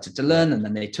started to learn, and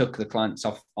then they took the clients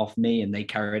off me and they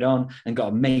carried on and got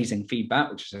amazing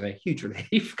feedback, which was a huge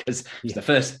relief because it's the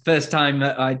first time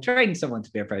that I trained someone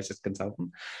to be a process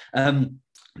consultant.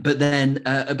 But then,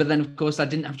 of course, I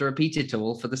didn't have to repeat it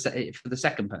all for the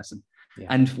second person. Yeah.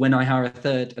 And when I hire a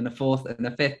third and a fourth and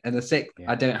a fifth and a sixth,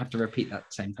 I don't have to repeat that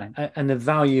same thing. And the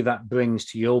value that brings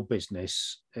to your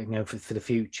business, for the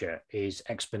future is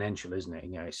exponential, isn't it?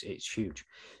 It's huge.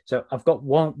 So I've got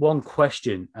one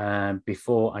question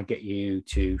before I get you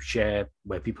to share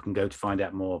where people can go to find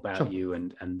out more about you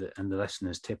and the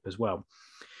listeners' tip as well.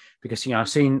 Because I've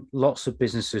seen lots of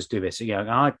businesses do this.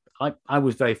 I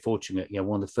was very fortunate.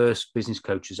 One of the first business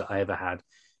coaches that I ever had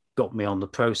got me on the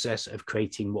process of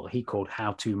creating what he called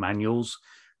how-to manuals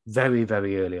very,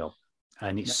 very early on,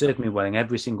 and it served me well in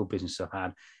every single business I've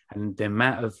had. And the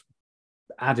amount of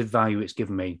added value it's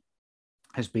given me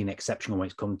has been exceptional when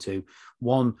it's come to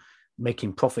one,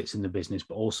 making profits in the business,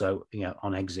 but also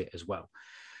on exit as well.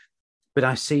 But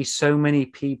I see so many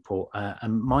people,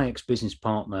 and my ex-business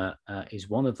partner is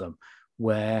one of them,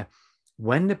 where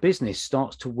when the business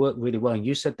starts to work really well, and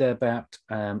you said there about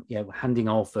handing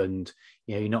off and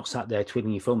you're not sat there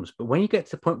twiddling your thumbs, but when you get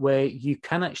to the point where you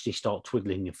can actually start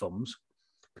twiddling your thumbs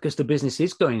because the business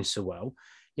is going so well,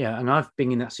 and I've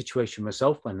been in that situation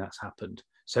myself when that's happened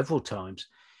several times,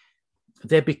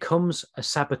 there becomes a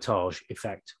sabotage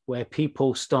effect where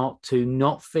people start to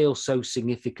not feel so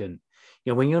significant.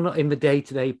 When you're not in the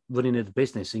day-to-day running of the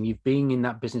business and you've been in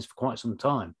that business for quite some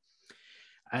time,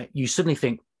 you suddenly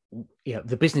think,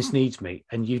 the business needs me,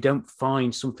 and you don't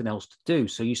find something else to do.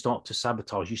 So you start to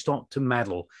sabotage, you start to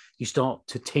meddle, you start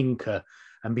to tinker.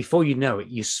 And before you know it,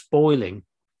 you're spoiling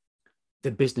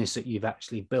the business that you've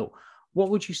actually built.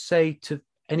 What would you say to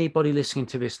anybody listening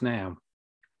to this now,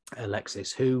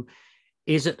 Alexis, who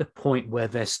is at the point where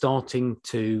they're starting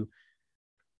to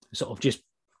sort of just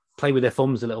play with their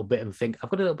thumbs a little bit and think, I've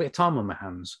got a little bit of time on my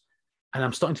hands and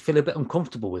I'm starting to feel a bit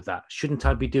uncomfortable with that. Shouldn't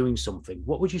I be doing something?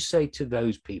 What would you say to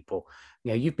those people?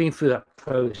 You've been through that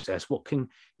process. What can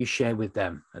you share with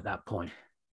them at that point?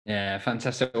 Yeah,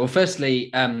 fantastic. Well,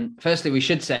 firstly, we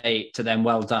should say to them,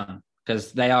 well done,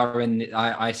 because they are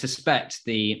I suspect,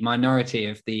 the minority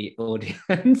of the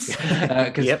audience,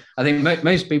 because I think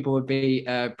most people would be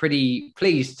pretty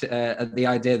pleased at the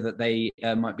idea that they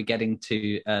might be getting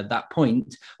to that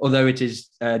point, although it is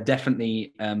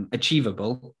definitely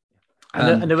achievable.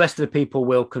 And the rest of the people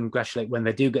will congratulate when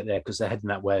they do get there because they're heading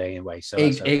that way anyway. So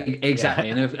okay. Exactly,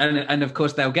 and of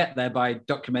course they'll get there by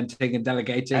documenting and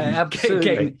delegating,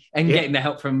 getting the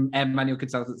help from Air Manual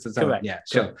consultants and so on. Yeah,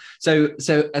 sure. So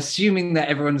assuming that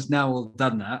everyone's now all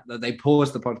done that they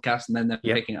pause the podcast and then they're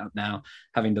picking it up now,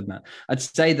 having done that, I'd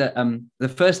say that the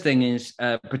first thing is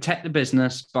protect the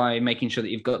business by making sure that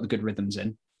you've got the good rhythms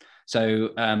in. So,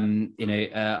 I'm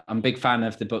a big fan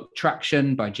of the book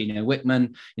Traction by Gino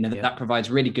Wickman. That provides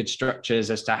really good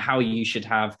structures as to how you should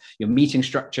have your meeting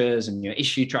structures and your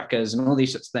issue trackers and all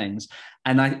these sorts of things.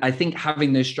 And I think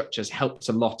having those structures helps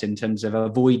a lot in terms of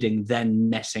avoiding then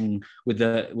messing with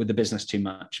the business too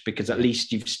much, because at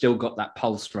least you've still got that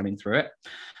pulse running through it.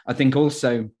 I think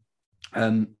also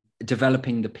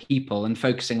developing the people and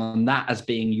focusing on that as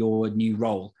being your new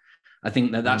role. I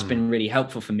think that that's been really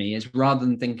helpful for me, is rather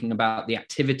than thinking about the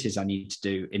activities I need to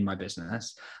do in my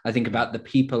business, I think about the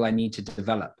people I need to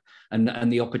develop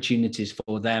and the opportunities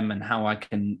for them and how I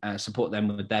can support them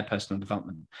with their personal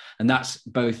development. And that's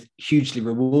both hugely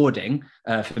rewarding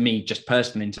for me, just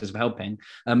personally in terms of helping,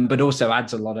 but also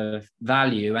adds a lot of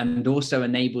value and also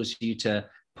enables you to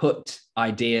put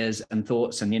ideas and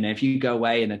thoughts. And, if you go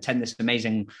away and attend this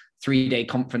amazing 3-day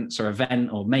conference or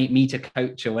event or meet a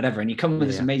coach or whatever, and you come with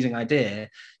this amazing idea,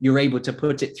 you're able to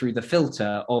put it through the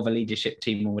filter of a leadership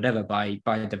team or whatever by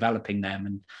developing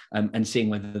them and seeing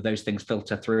whether those things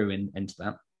filter through into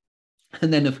that.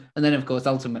 And then of course,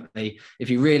 ultimately, if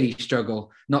you really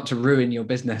struggle not to ruin your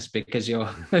business because you're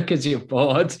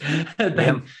bored,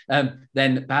 then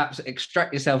perhaps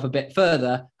extract yourself a bit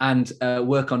further and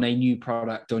work on a new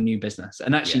product or new business.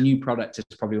 And actually, new product is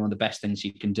probably one of the best things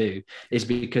you can do, is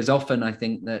because often I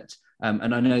think that,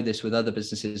 and I know this with other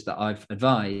businesses that I've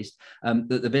advised,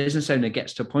 that the business owner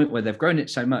gets to a point where they've grown it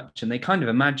so much and they kind of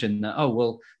imagine that, oh,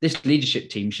 well, this leadership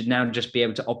team should now just be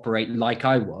able to operate like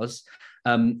I was.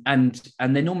 And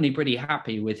they're normally pretty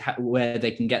happy with where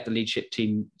they can get the leadership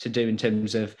team to do in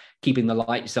terms of keeping the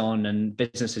lights on and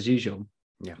business as usual.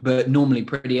 But normally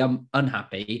pretty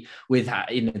unhappy with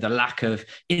the lack of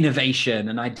innovation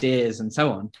and ideas and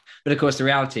so on. But of course, the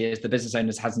reality is the business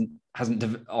owners often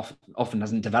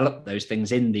hasn't developed those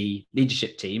things in the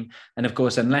leadership team. And of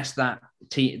course, unless that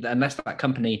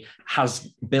company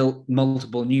has built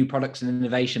multiple new products and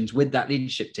innovations with that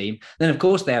leadership team, then of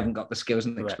course they haven't got the skills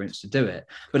and the experience to do it.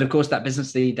 But of course, that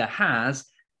business leader has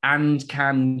and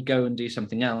can go and do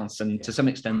something else. And to some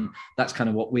extent, that's kind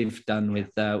of what we've done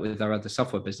with our other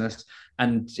software business.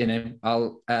 And, I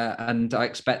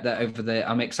expect that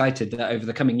I'm excited that over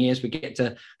the coming years, we get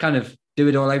to kind of do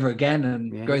it all over again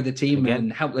and grow the team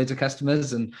and help loads of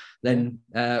customers. And then,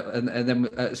 and then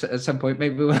at some point,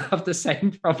 maybe we'll have the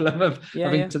same problem of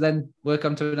having to then work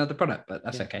onto another product, but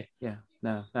that's okay.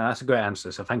 No, that's a great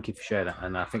answer. So thank you for sharing that.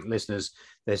 And I think listeners,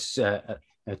 there's 2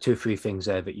 or 3 things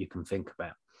there that you can think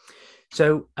about.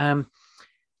 So I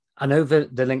know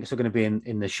that the links are going to be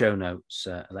in the show notes,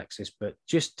 Alexis, but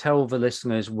just tell the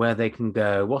listeners where they can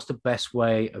go. What's the best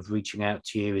way of reaching out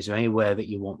to you? Is there anywhere that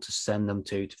you want to send them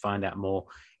to find out more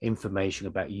information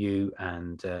about you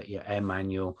and your Air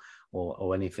Manual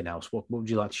or anything else? What would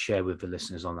you like to share with the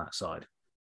listeners on that side?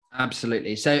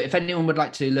 Absolutely. So if anyone would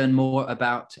like to learn more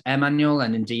about Air Manual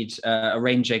and indeed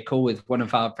arrange a call with one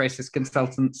of our process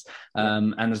consultants,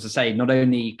 and as I say, not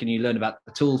only can you learn about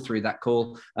the tool through that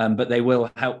call, but they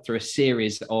will help through a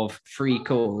series of free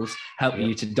calls, help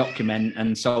you to document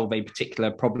and solve a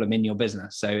particular problem in your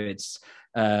business. So it's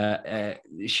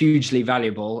hugely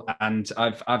valuable. And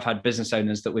I've had business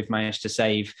owners that we've managed to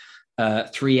save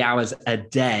 3 hours a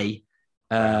day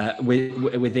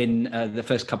within the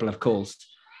first couple of calls.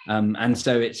 And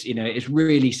so it's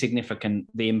really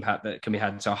significant, the impact that can be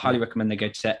had. So I highly recommend they go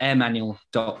to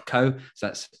airmanual.co. So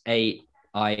that's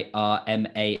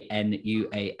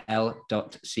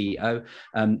AIRMANUAL.co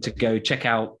to go check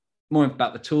out more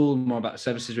about the tool, more about the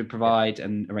services we provide,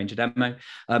 and arrange a demo.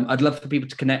 I'd love for people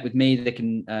to connect with me. They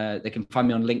can find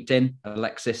me on LinkedIn,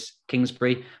 Alexis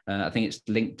Kingsbury. I think it's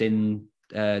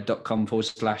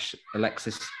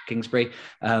linkedin.com/Alexis Kingsbury.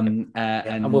 And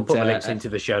we'll put the links into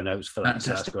the show notes for that.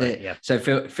 So that's great. Yeah. So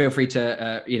feel free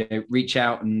to reach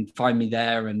out and find me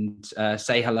there and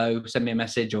say hello, send me a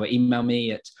message or email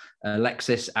me at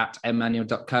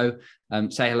alexis@airmanual.co.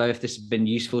 Say hello if this has been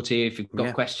useful to you. If you've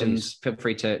got questions, feel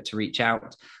free to reach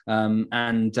out.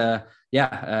 Those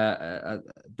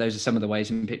are some of the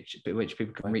ways in which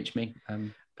people can reach me.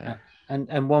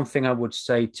 And one thing I would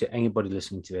say to anybody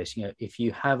listening to this, if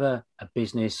you have a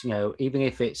business, even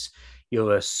if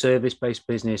you're a service-based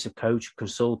business, a coach, a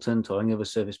consultant, or any other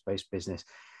service-based business,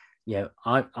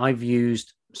 I've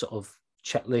used sort of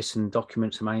checklists and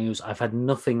documents and manuals. I've had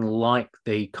nothing like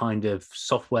the kind of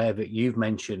software that you've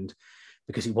mentioned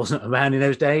because it wasn't around in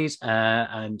those days,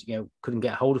 and couldn't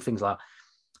get hold of things like that.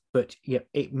 But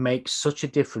it makes such a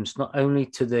difference, not only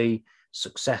to the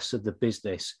success of the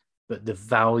business, but the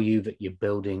value that you're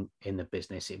building in the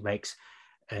business. It makes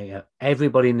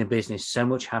everybody in the business so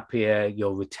much happier.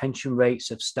 Your retention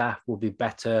rates of staff will be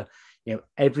better.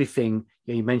 Everything.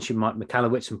 You mentioned Mike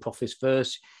Michalowicz and Profits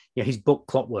First. His book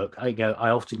Clockwork. I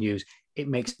often use. It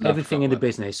makes everything in the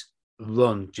business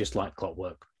run just like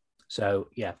clockwork. So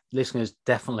listeners,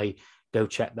 definitely go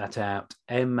check that out.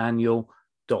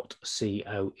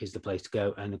 airmanual.co is the place to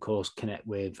go, and of course connect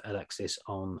with Alexis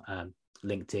on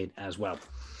LinkedIn as well.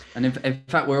 And in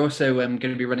fact, we're also going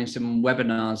to be running some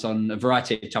webinars on a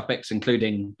variety of topics,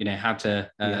 including, how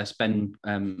to spend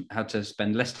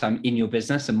less time in your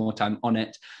business and more time on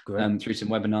it through some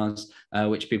webinars,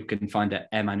 which people can find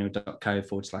at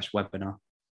airmanual.co/webinar.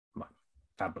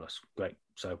 Fabulous. Great.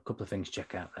 So a couple of things to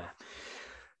check out there.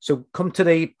 So come to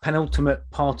the penultimate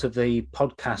part of the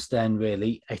podcast then,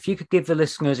 really. If you could give the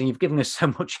listeners, and you've given us so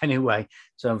much anyway,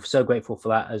 so I'm so grateful for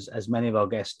that, as many of our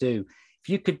guests do. If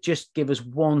you could just give us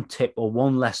one tip or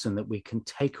one lesson that we can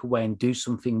take away and do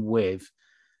something with,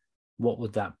 what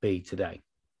would that be today?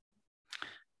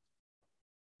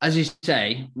 As you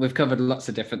say, we've covered lots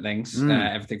of different things,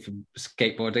 everything from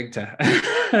skateboarding to...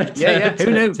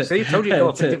 Who knew? See, told you to go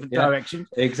off in different directions.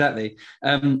 Exactly.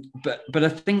 But I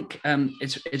think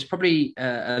it's probably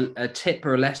a tip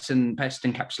or a lesson best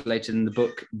encapsulated in the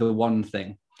book, The One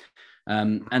Thing.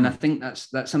 And I think that's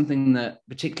something that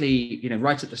particularly,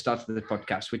 right at the start of the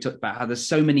podcast, we talked about how there's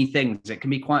so many things. It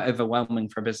can be quite overwhelming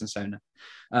for a business owner.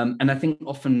 And I think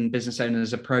often business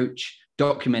owners approach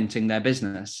documenting their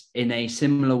business in a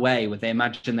similar way, where they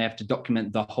imagine they have to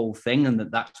document the whole thing and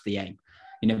that's the aim.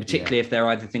 Particularly if they're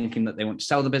either thinking that they want to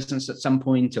sell the business at some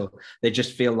point, or they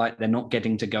just feel like they're not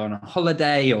getting to go on a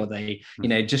holiday, or they,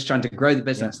 just trying to grow the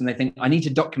business and they think, I need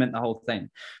to document the whole thing.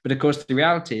 But of course, the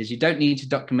reality is you don't need to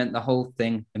document the whole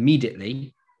thing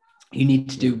immediately. You need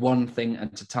to do one thing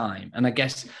at a time. And I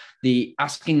guess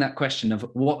asking that question of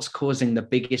what's causing the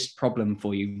biggest problem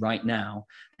for you right now,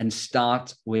 and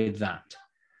start with that.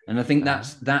 And I think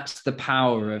that's the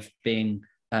power of being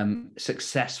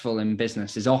successful in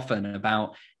business, is often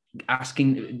about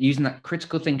using that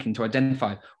critical thinking to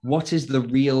identify what is the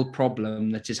real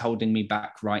problem that is holding me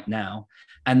back right now,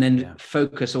 and then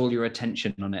focus all your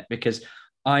attention on it. Because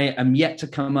I am yet to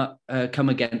come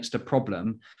against a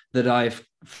problem that I've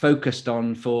focused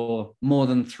on for more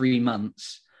than 3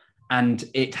 months, and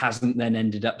it hasn't then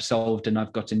ended up solved, and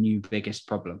I've got a new biggest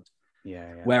problem.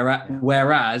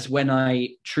 Whereas when I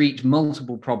treat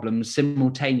multiple problems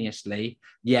simultaneously,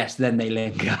 then they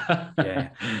linger.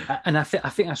 And I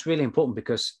think that's really important,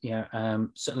 because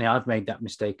certainly I've made that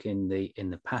mistake in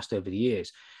the past over the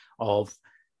years of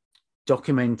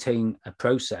documenting a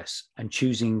process and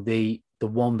choosing the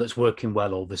one that's working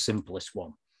well, or the simplest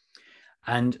one.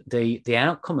 And the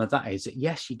outcome of that is that,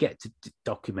 yes, you get to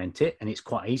document it, and it's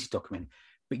quite easy to document,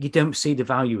 but you don't see the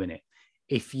value in it.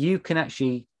 If you can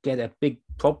actually get a big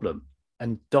problem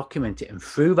and document it, and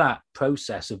through that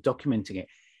process of documenting it,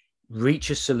 reach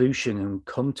a solution and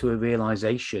come to a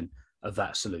realization of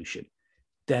that solution,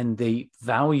 then the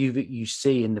value that you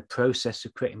see in the process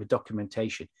of creating the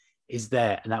documentation is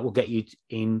there, and that will get you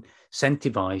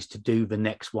incentivized to do the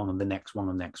next one and the next one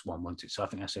and the next one, won't it? So I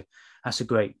think that's a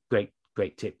great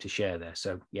tip to share there.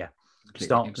 So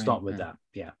start with that.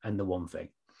 And the one thing.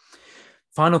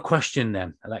 Final question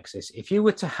then, Alexis. If you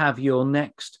were to have your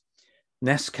next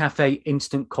Nescafe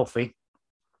instant coffee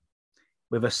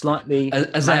with a slightly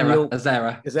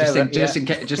Azera,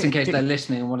 just in case they're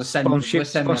listening and want to send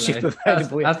sponsorship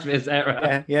available. Has to be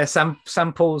Azera.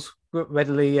 Samples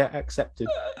readily accepted.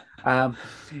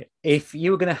 If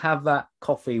you were going to have that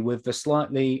coffee with the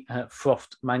slightly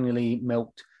frothed, manually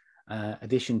milked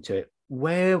addition to it,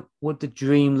 where would the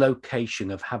dream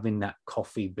location of having that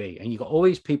coffee be? And you've got all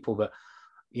these people that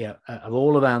are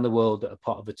all around the world that are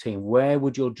part of the team. Where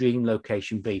would your dream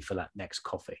location be for that next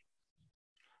coffee?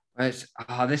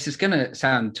 This is going to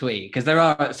sound twee, because there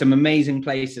are some amazing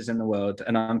places in the world,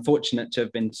 and I'm fortunate to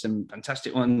have been to some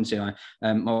fantastic ones.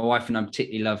 My wife and I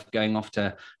particularly love going off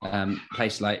to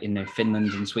places like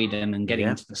Finland and Sweden, and getting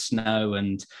into the snow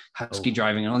and husky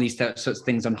driving and all these sorts of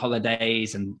things on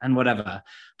holidays and whatever.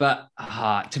 But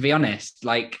to be honest,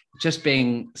 like just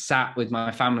being sat with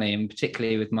my family, and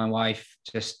particularly with my wife,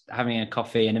 just having a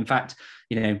coffee, and in fact,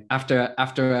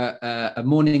 after a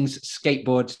morning's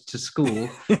skateboard to school,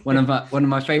 one of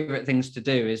my favorite things to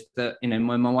do is that,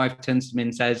 when my wife turns to me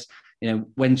and says,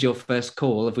 when's your first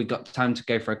call? Have we got time to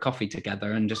go for a coffee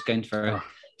together? And just going to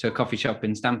a coffee shop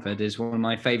in Stamford is one of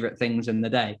my favorite things in the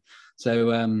day.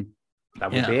 So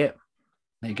that would be it.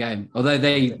 There you go. Although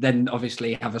they then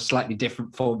obviously have a slightly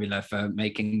different formula for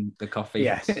making the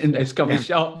coffee in those coffee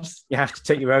shops. You have to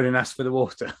take your own and ask for the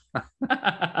water.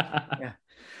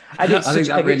 And I think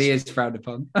that really is frowned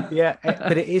upon. But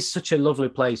it is such a lovely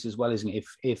place as well, isn't it?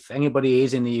 If anybody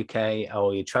is in the UK,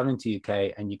 or you're traveling to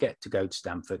UK and you get to go to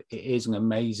Stamford, it is an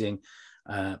amazing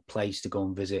place to go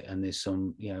and visit. And there's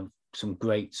some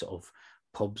great sort of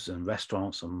pubs and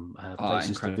restaurants and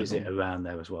places to visit around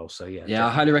there as well. So yeah, definitely. I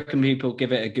highly recommend people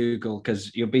give it a Google,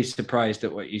 because you'll be surprised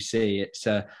at what you see. It's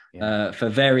for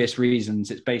various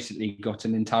reasons. It's basically got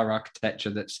an entire architecture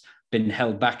that's been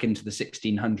held back into the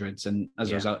 1600s, and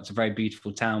as a result, it's a very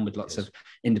beautiful town with lots of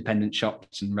independent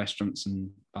shops and restaurants and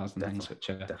bars and things, which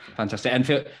are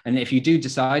fantastic. And if you do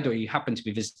decide, or you happen to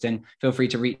be visiting, feel free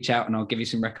to reach out and I'll give you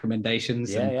some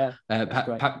recommendations.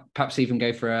 Perhaps even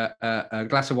go for a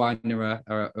glass of wine or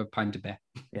a pint of beer.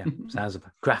 Yeah, sounds of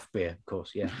craft beer, of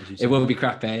course. Yeah, it will be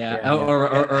craft beer.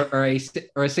 Or a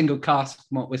single cask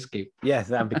malt whiskey. Yeah,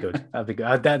 that'd be good.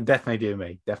 That'd definitely do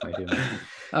me.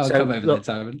 I'll come over there,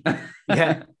 Simon.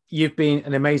 Yeah, you've been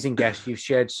an amazing guest. You've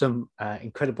shared some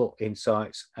incredible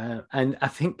insights, and I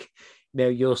think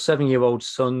your 7-year-old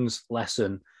son's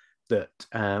lesson that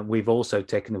we've also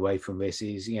taken away from this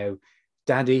is,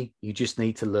 Daddy, you just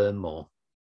need to learn more.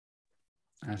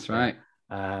 That's right.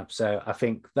 So I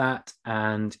think that,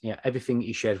 and everything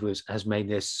you shared with us has made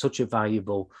this such a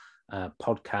valuable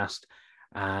podcast.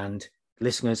 And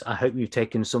listeners, I hope you've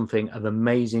taken something of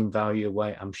amazing value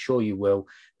away. I'm sure you will.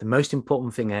 The most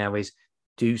important thing now is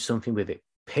do something with it.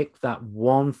 Pick that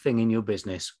one thing in your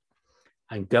business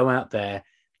and go out there,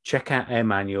 check out our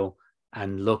manual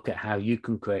and look at how you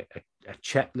can create a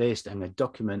checklist and a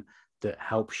document that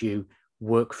helps you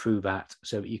work through that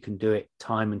so that you can do it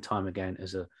time and time again,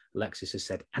 as Alexis has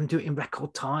said, and do it in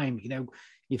record time.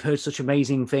 You've heard such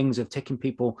amazing things of taking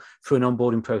people through an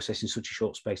onboarding process in such a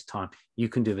short space of time. You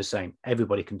can do the same.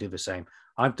 Everybody can do the same.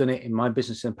 I've done it in my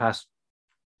business in the past.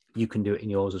 You can do it in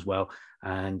yours as well.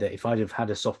 And if I'd have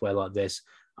had a software like this,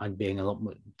 I'd be in a lot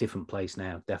more different place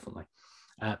now, definitely.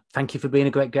 Thank you for being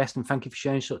a great guest, and thank you for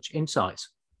sharing such insights.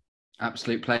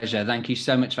 Absolute pleasure. Thank you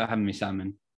so much for having me,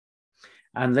 Simon.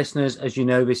 And listeners, as you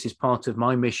know, this is part of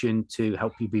my mission to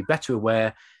help you be better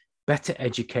aware, better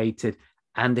educated,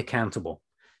 and accountable.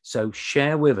 So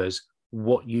share with us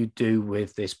what you do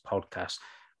with this podcast.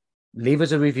 Leave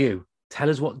us a review. Tell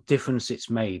us what difference it's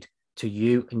made to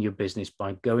you and your business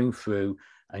by going through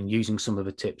and using some of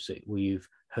the tips that you've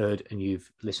heard and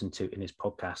you've listened to in this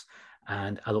podcast.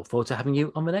 And I look forward to having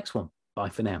you on the next one. Bye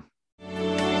for now.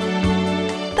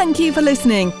 Thank you for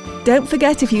listening. Don't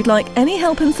forget, if you'd like any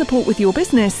help and support with your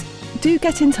business, do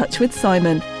get in touch with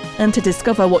Simon. And to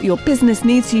discover what your business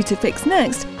needs you to fix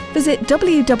next, visit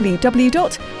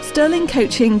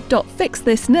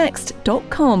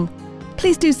www.sterlingcoaching.fixthisnext.com.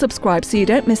 Please do subscribe so you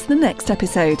don't miss the next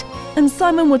episode. And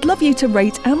Simon would love you to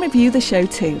rate and review the show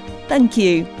too. Thank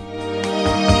you.